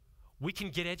 We can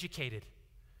get educated.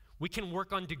 We can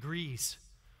work on degrees.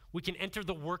 We can enter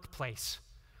the workplace.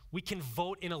 We can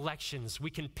vote in elections. We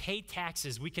can pay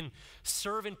taxes. We can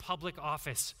serve in public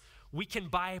office. We can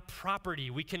buy property.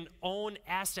 We can own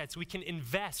assets. We can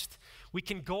invest. We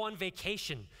can go on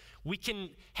vacation. We can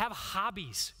have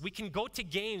hobbies. We can go to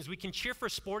games. We can cheer for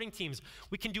sporting teams.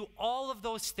 We can do all of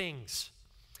those things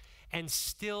and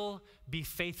still be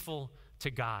faithful to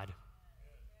God.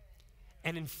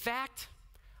 And in fact,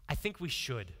 I think we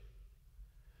should.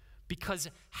 Because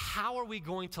how are we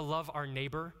going to love our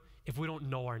neighbor if we don't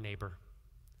know our neighbor?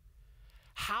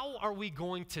 How are we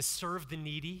going to serve the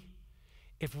needy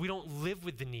if we don't live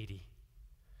with the needy?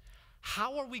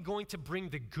 How are we going to bring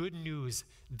the good news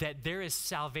that there is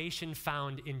salvation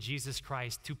found in Jesus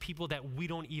Christ to people that we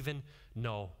don't even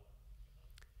know?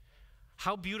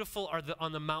 How beautiful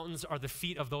on the mountains are the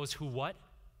feet of those who what?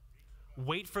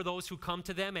 Wait for those who come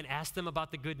to them and ask them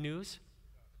about the good news?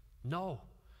 No.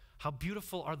 How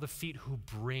beautiful are the feet who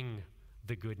bring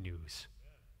the good news?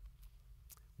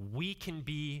 We can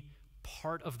be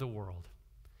part of the world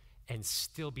and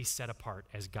still be set apart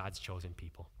as God's chosen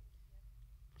people.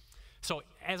 So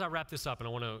as I wrap this up, and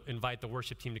I want to invite the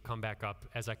worship team to come back up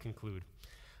as I conclude,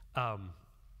 I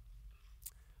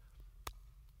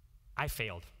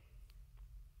failed.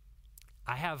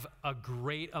 I have a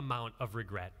great amount of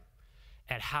regret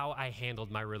at how I handled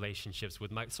my relationships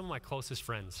with some of my closest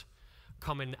friends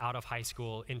coming out of high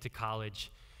school, into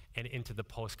college, and into the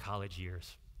post-college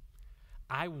years.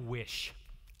 I wish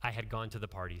I had gone to the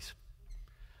parties.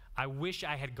 I wish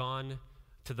I had gone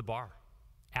to the bar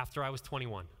after I was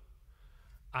 21.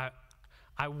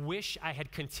 I wish I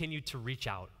had continued to reach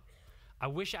out. I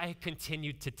wish I had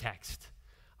continued to text.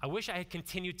 I wish I had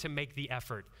continued to make the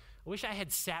effort. I wish I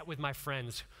had sat with my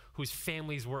friends whose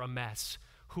families were a mess,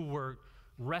 who were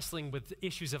wrestling with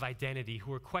issues of identity,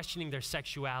 who were questioning their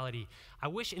sexuality. I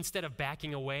wish instead of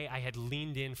backing away, I had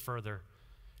leaned in further.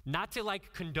 Not to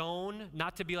condone,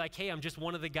 not to be like, hey, I'm just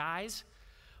one of the guys,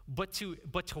 but to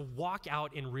walk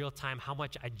out in real time how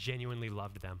much I genuinely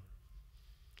loved them.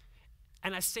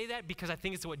 And I say that because I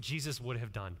think it's what Jesus would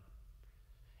have done.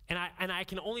 And I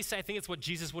can only say I think it's what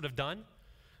Jesus would have done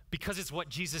because it's what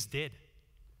Jesus did.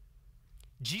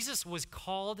 Jesus was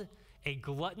called a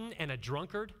glutton and a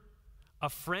drunkard, a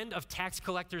friend of tax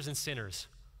collectors and sinners.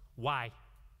 Why?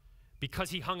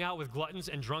 Because he hung out with gluttons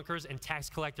and drunkards and tax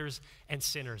collectors and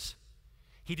sinners.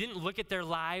 He didn't look at their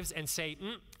lives and say,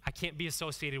 I can't be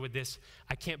associated with this.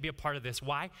 I can't be a part of this.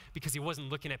 Why? Because he wasn't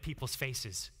looking at people's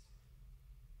faces.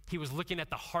 He was looking at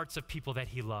the hearts of people that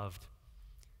he loved.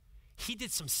 He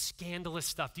did some scandalous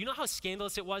stuff. Do you know how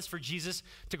scandalous it was for Jesus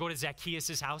to go to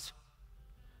Zacchaeus' house?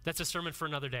 That's a sermon for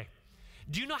another day.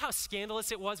 Do you know how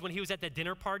scandalous it was when he was at that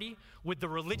dinner party with the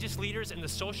religious leaders and the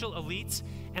social elites,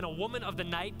 and a woman of the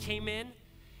night came in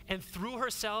and threw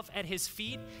herself at his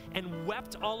feet and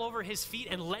wept all over his feet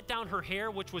and let down her hair,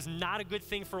 which was not a good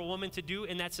thing for a woman to do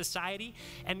in that society,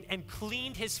 and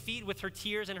cleaned his feet with her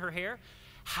tears and her hair?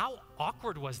 How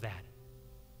awkward was that?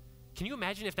 Can you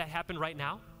imagine if that happened right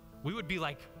now? We would be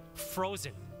like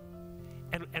frozen.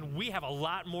 And we have a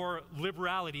lot more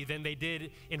liberality than they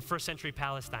did in first century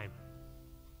Palestine.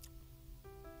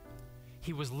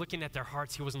 He was looking at their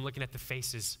hearts. He wasn't looking at the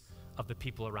faces of the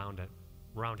people around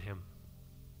him.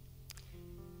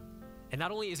 And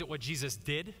not only is it what Jesus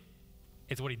did,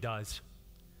 it's what he does.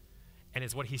 And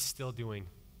it's what he's still doing.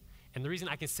 And the reason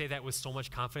I can say that with so much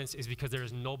confidence is because there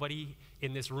is nobody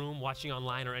in this room, watching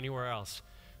online or anywhere else,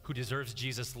 who deserves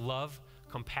Jesus' love,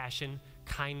 compassion,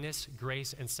 kindness,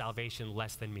 grace, and salvation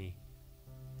less than me.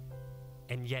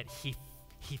 And yet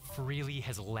he freely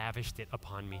has lavished it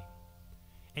upon me.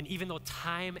 And even though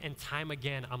time and time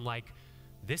again, I'm like,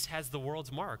 this has the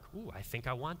world's mark. Ooh, I think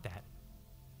I want that.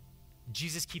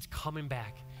 Jesus keeps coming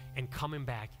back and coming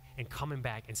back and coming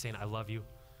back and saying, I love you,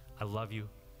 I love you,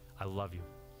 I love you.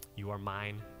 You are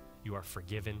mine, you are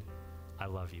forgiven, I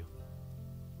love you.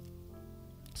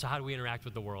 So how do we interact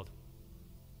with the world?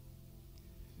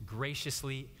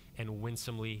 Graciously and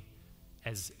winsomely,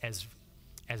 as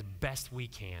best we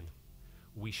can,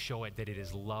 we show it that it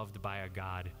is loved by a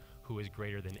God who is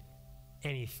greater than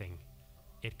anything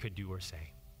it could do or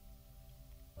say.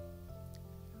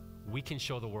 we can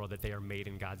show the world that they are made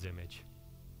in God's image,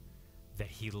 that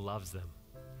he loves them,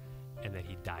 and that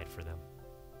he died for them.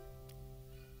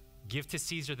 Give to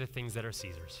Caesar the things that are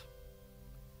Caesar's,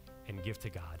 and give to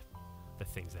God the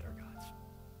things that are God's.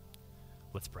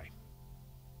 Let's pray.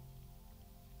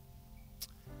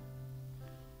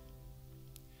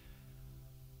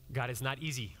 God, it's not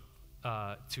easy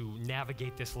to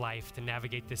navigate this life, to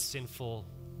navigate this sinful,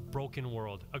 broken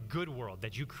world, a good world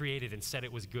that you created and said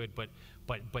it was good,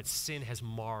 but sin has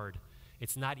marred.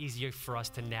 It's not easy for us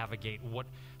to navigate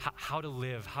how to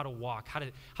live, how to walk,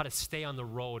 how to stay on the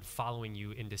road following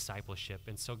you in discipleship.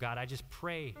 And so, God, I just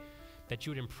pray that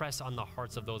you would impress on the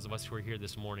hearts of those of us who are here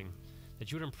this morning,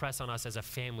 that you would impress on us as a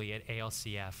family at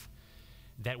ALCF,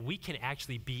 that we can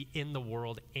actually be in the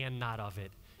world and not of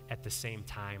it at the same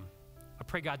time. I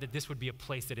pray, God, that this would be a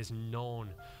place that is known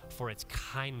for its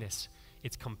kindness,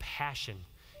 its compassion,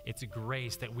 its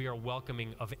grace, that we are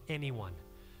welcoming of anyone,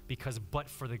 because but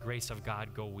for the grace of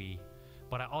God go we.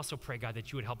 But I also pray, God,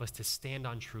 that you would help us to stand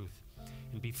on truth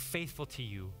and be faithful to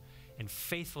you and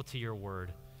faithful to your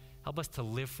word. Help us to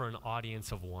live for an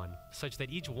audience of one, such that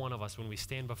each one of us, when we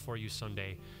stand before you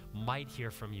someday, might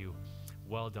hear from you,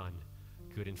 well done,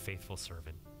 good and faithful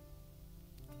servant.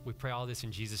 We pray all this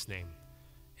in Jesus' name.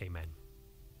 Amen.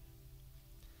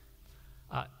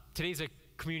 Today's a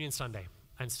communion Sunday,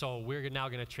 and so we're now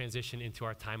going to transition into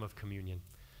our time of communion.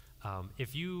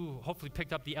 If you hopefully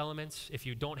picked up the elements, if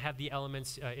you don't have the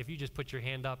elements, if you just put your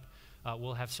hand up,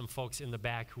 we'll have some folks in the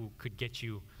back who could get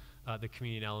you the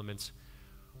communion elements.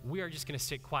 We are just going to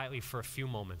sit quietly for a few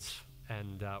moments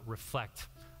and reflect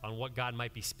on what God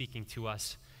might be speaking to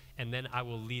us, and then I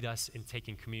will lead us in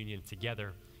taking communion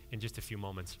together in just a few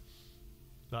moments.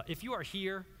 If you are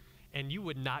here and you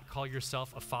would not call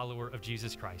yourself a follower of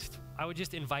Jesus Christ, I would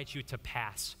just invite you to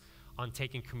pass on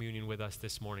taking communion with us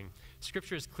this morning.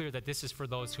 Scripture is clear that this is for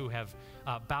those who have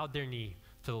bowed their knee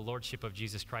to the lordship of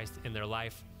Jesus Christ in their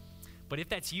life. But if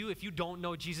that's you, if you don't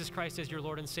know Jesus Christ as your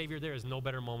Lord and Savior, there is no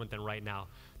better moment than right now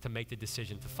to make the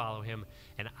decision to follow him.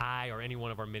 And I or any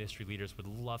one of our ministry leaders would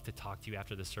love to talk to you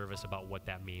after the service about what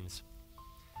that means.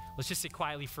 Let's just sit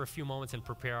quietly for a few moments and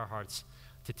prepare our hearts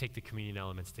to take the communion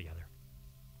elements together.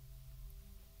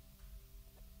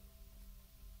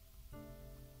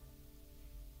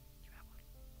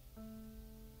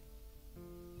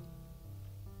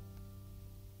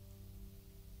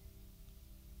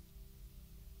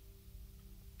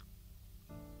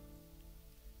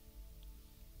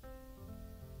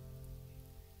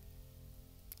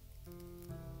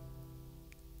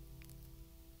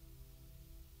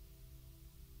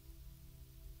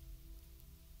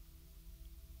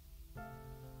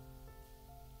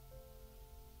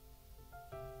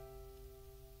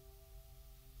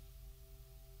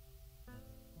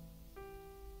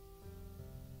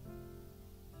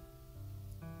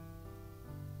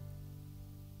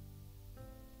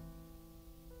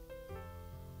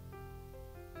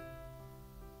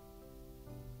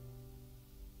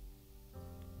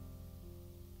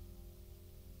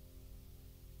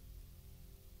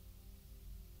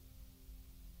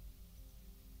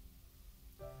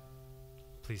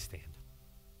 Please stand.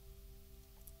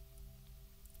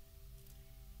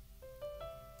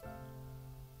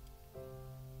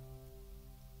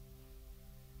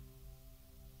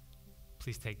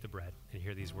 Please take the bread and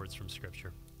hear these words from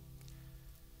Scripture.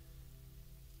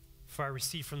 For I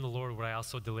received from the Lord what I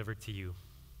also delivered to you,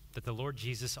 that the Lord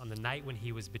Jesus, on the night when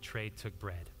he was betrayed, took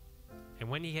bread. And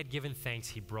when he had given thanks,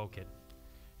 he broke it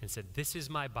and said, "This is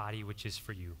my body, which is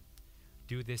for you.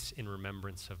 Do this in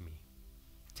remembrance of me.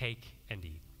 Take and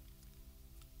eat."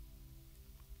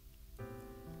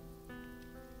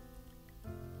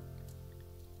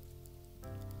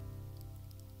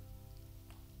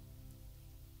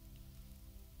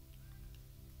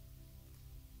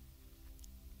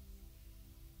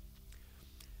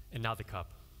 And now the cup.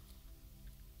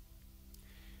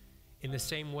 In the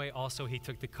same way also he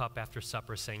took the cup after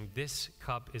supper, saying, "This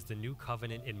cup is the new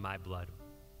covenant in my blood.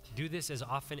 Do this as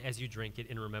often as you drink it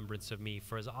in remembrance of me.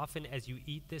 For as often as you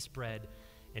eat this bread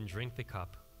and drink the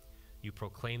cup, you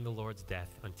proclaim the Lord's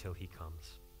death until he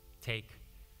comes. Take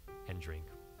and drink."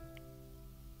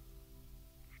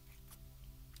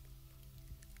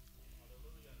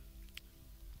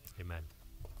 Amen.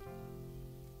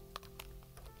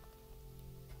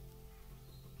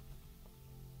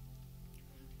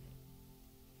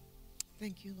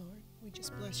 Thank you, Lord. We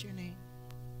just bless your name.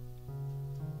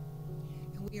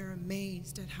 And we are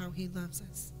amazed at how he loves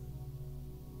us.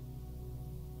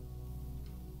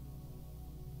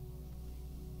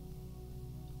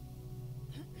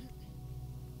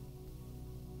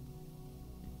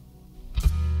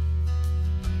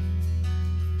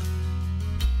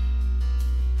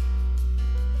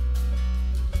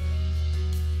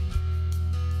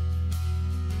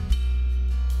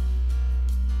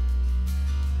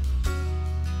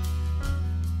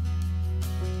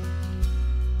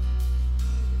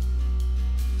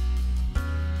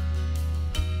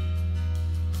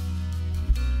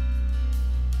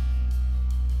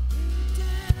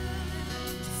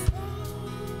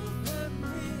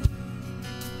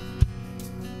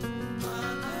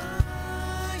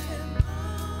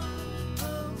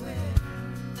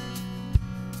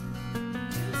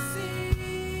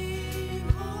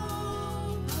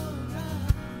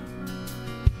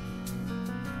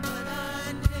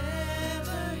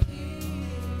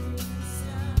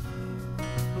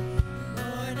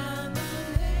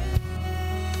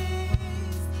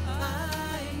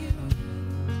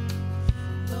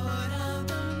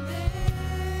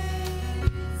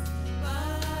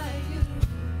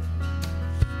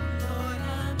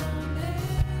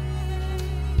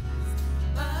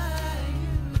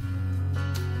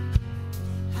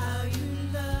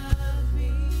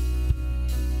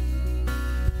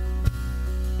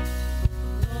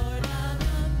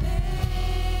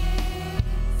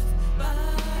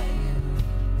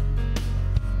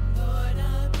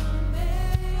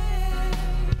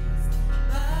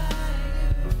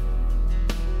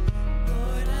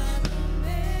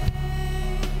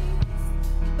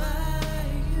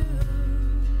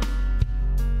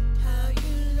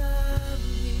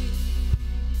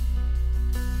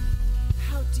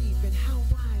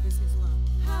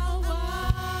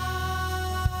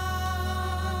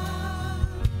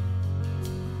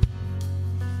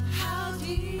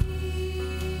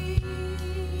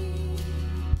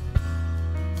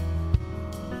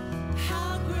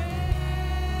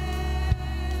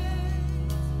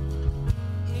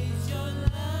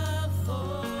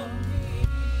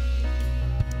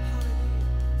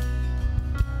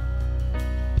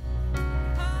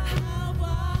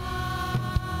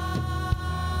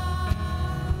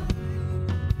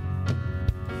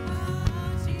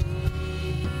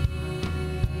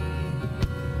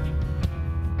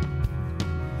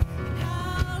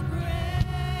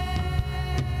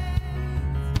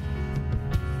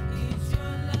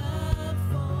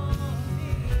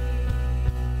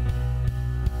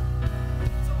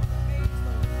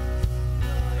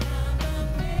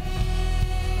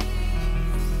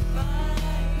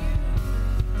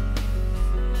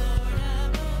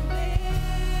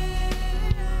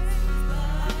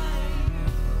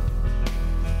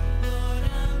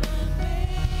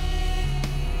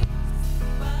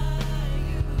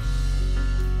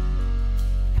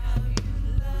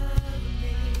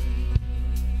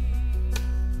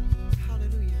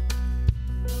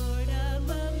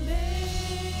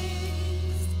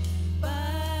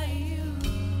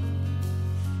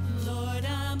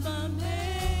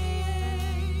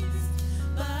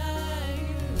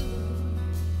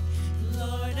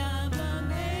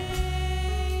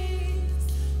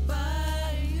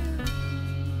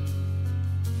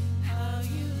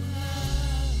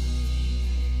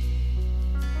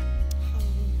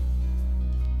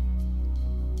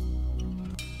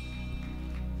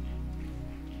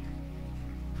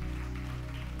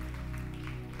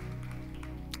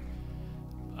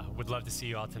 Would love to see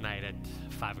you all tonight at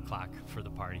 5 o'clock for the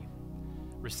party.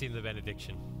 Receive the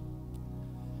benediction.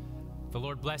 The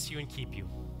Lord bless you and keep you.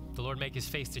 The Lord make his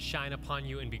face to shine upon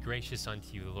you and be gracious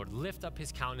unto you. The Lord lift up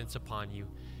his countenance upon you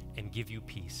and give you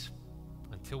peace.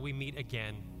 Until we meet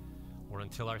again, or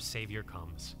until our Savior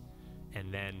comes,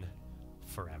 and then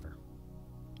forever.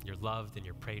 You're loved and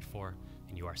you're prayed for,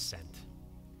 and you are sent.